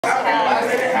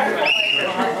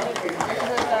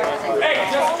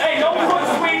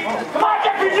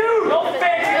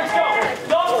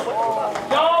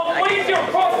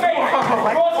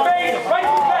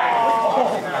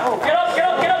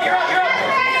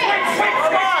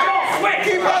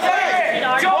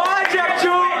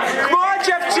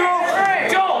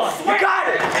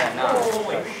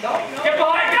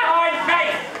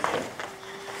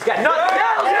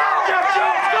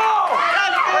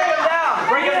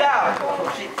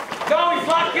Go, he's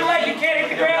locked your leg. You can't hit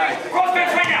the ground. Cross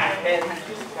bench right now.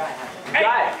 Hey,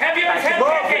 have your head,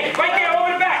 hey, right there,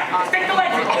 over the back. Stick the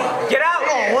legs in. Get out.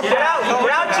 Get out. Get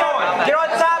out, Joe. Get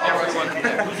on top.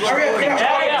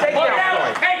 Take it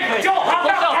out. Hey, Joel, hop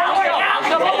out. Hop out.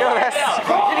 Come on. Get out.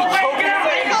 Come on.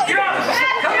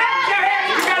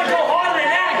 You gotta go harder than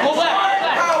that. Go left.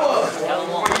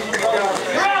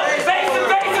 You're out. Face him.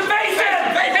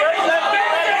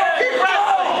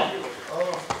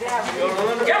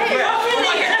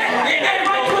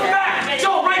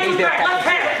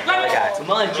 Come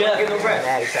on, Jeff. Get no breath.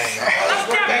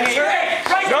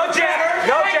 No, Jeff.